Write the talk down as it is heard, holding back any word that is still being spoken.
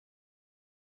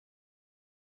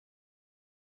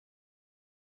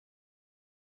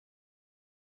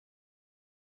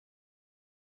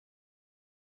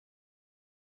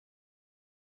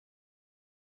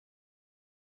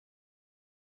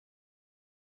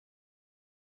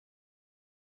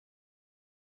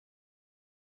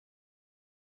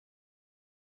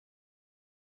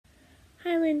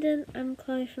Hi Linden, I'm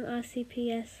Chloe from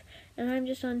RCPS and I'm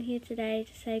just on here today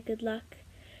to say good luck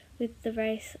with the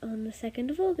race on the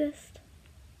 2nd of August.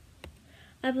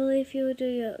 I believe you will do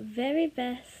your very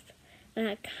best and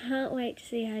I can't wait to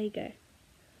see how you go.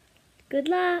 Good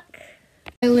luck!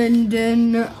 Hi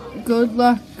Linden, good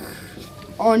luck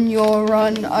on your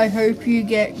run. I hope you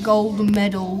get gold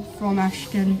medal from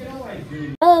Ashton.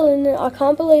 Hello Linden, I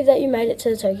can't believe that you made it to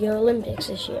the Tokyo Olympics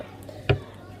this year.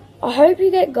 I hope you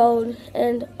get gold,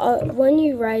 and when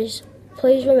you race,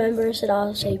 please remember us at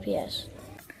RCPS.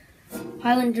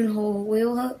 Hi Linden Hall, we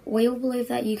all believe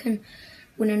that you can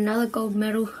win another gold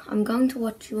medal. I'm going to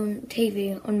watch you on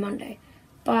TV on Monday.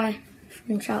 Bye,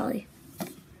 from Charlie.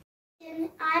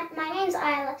 My name's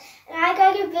Isla, and I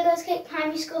go to Riddells Creek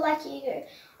Primary School like you do.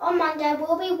 On Monday,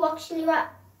 we'll be watching you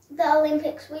at the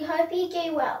Olympics. We hope you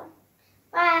do well.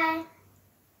 Bye.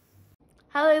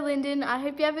 Hello Linden, I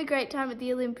hope you have a great time at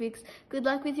the Olympics. Good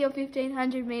luck with your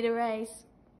 1500 metre race.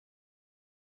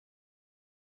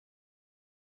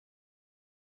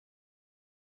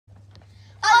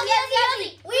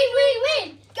 Aussie!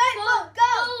 Win! Go!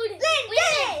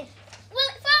 Linden!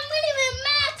 From William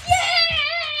Max!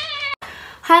 Yeah!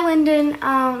 Hi Linden,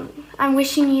 I'm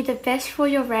wishing you the best for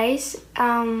your race.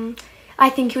 I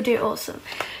think you'll do awesome.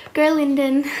 Go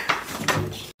Linden.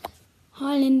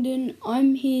 Hi Linden,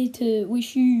 I'm here to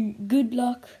wish you good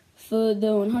luck for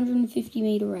the 150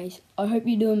 metre race. I hope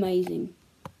you do amazing.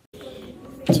 To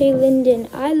Linden,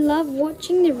 I love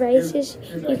watching the races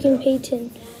you compete in.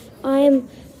 I am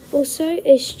also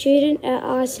a student at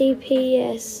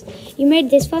RCPS. You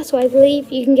made this far, so I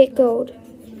believe you can get gold.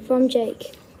 From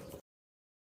Jake.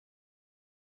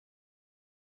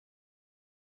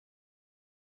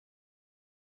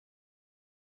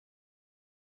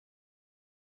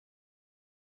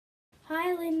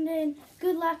 Hi Linden,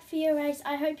 good luck for your race.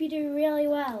 I hope you do really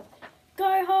well.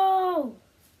 Go Hall!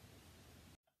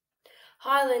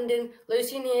 Hi Linden,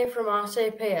 Lucian here from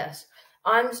RCPS.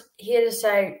 I'm here to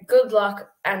say good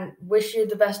luck and wish you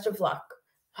the best of luck.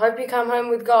 Hope you come home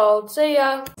with gold. See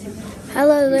ya!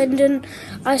 Hello Linden,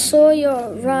 I saw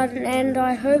your run and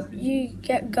I hope you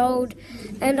get gold,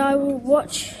 and I will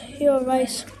watch your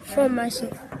race from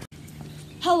myself.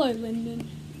 Hello Linden,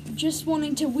 just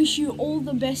wanting to wish you all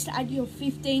the best at your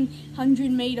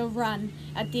 1500 metre run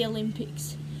at the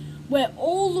Olympics. We're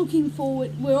all looking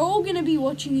forward, we're all going to be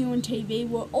watching you on TV,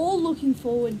 we're all looking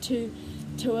forward to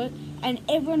it, and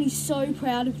everyone is so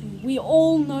proud of you. We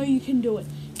all know you can do it.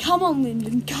 Come on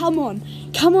Linden, come on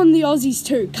the Aussies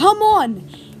too, come on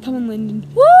Linden,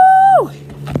 woo!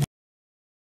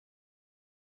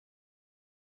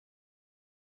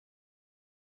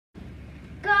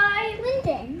 Go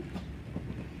Linden!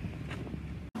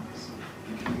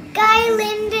 Go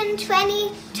Linden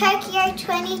Tokyo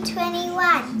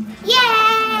 2021!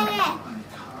 Yeah!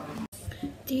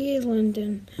 Dear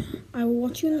Linden, I will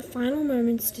watch you in the final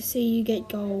moments to see you get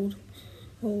gold.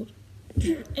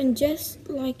 And just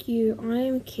like you, I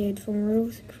am a kid from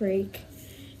Riddells Creek,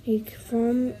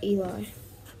 from Eli.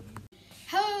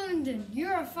 Hello Linden,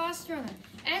 you're a fast runner,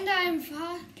 and I am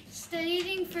fast at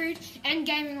eating food and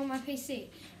gaming on my PC.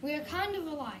 We are kind of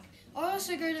alike. I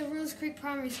also go to Riddells Creek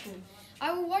Primary School.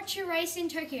 I will watch your race in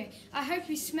Tokyo. I hope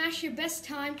you smash your best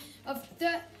time of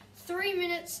 3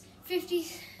 minutes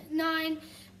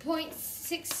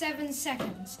 59.67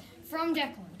 seconds. From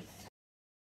Declan.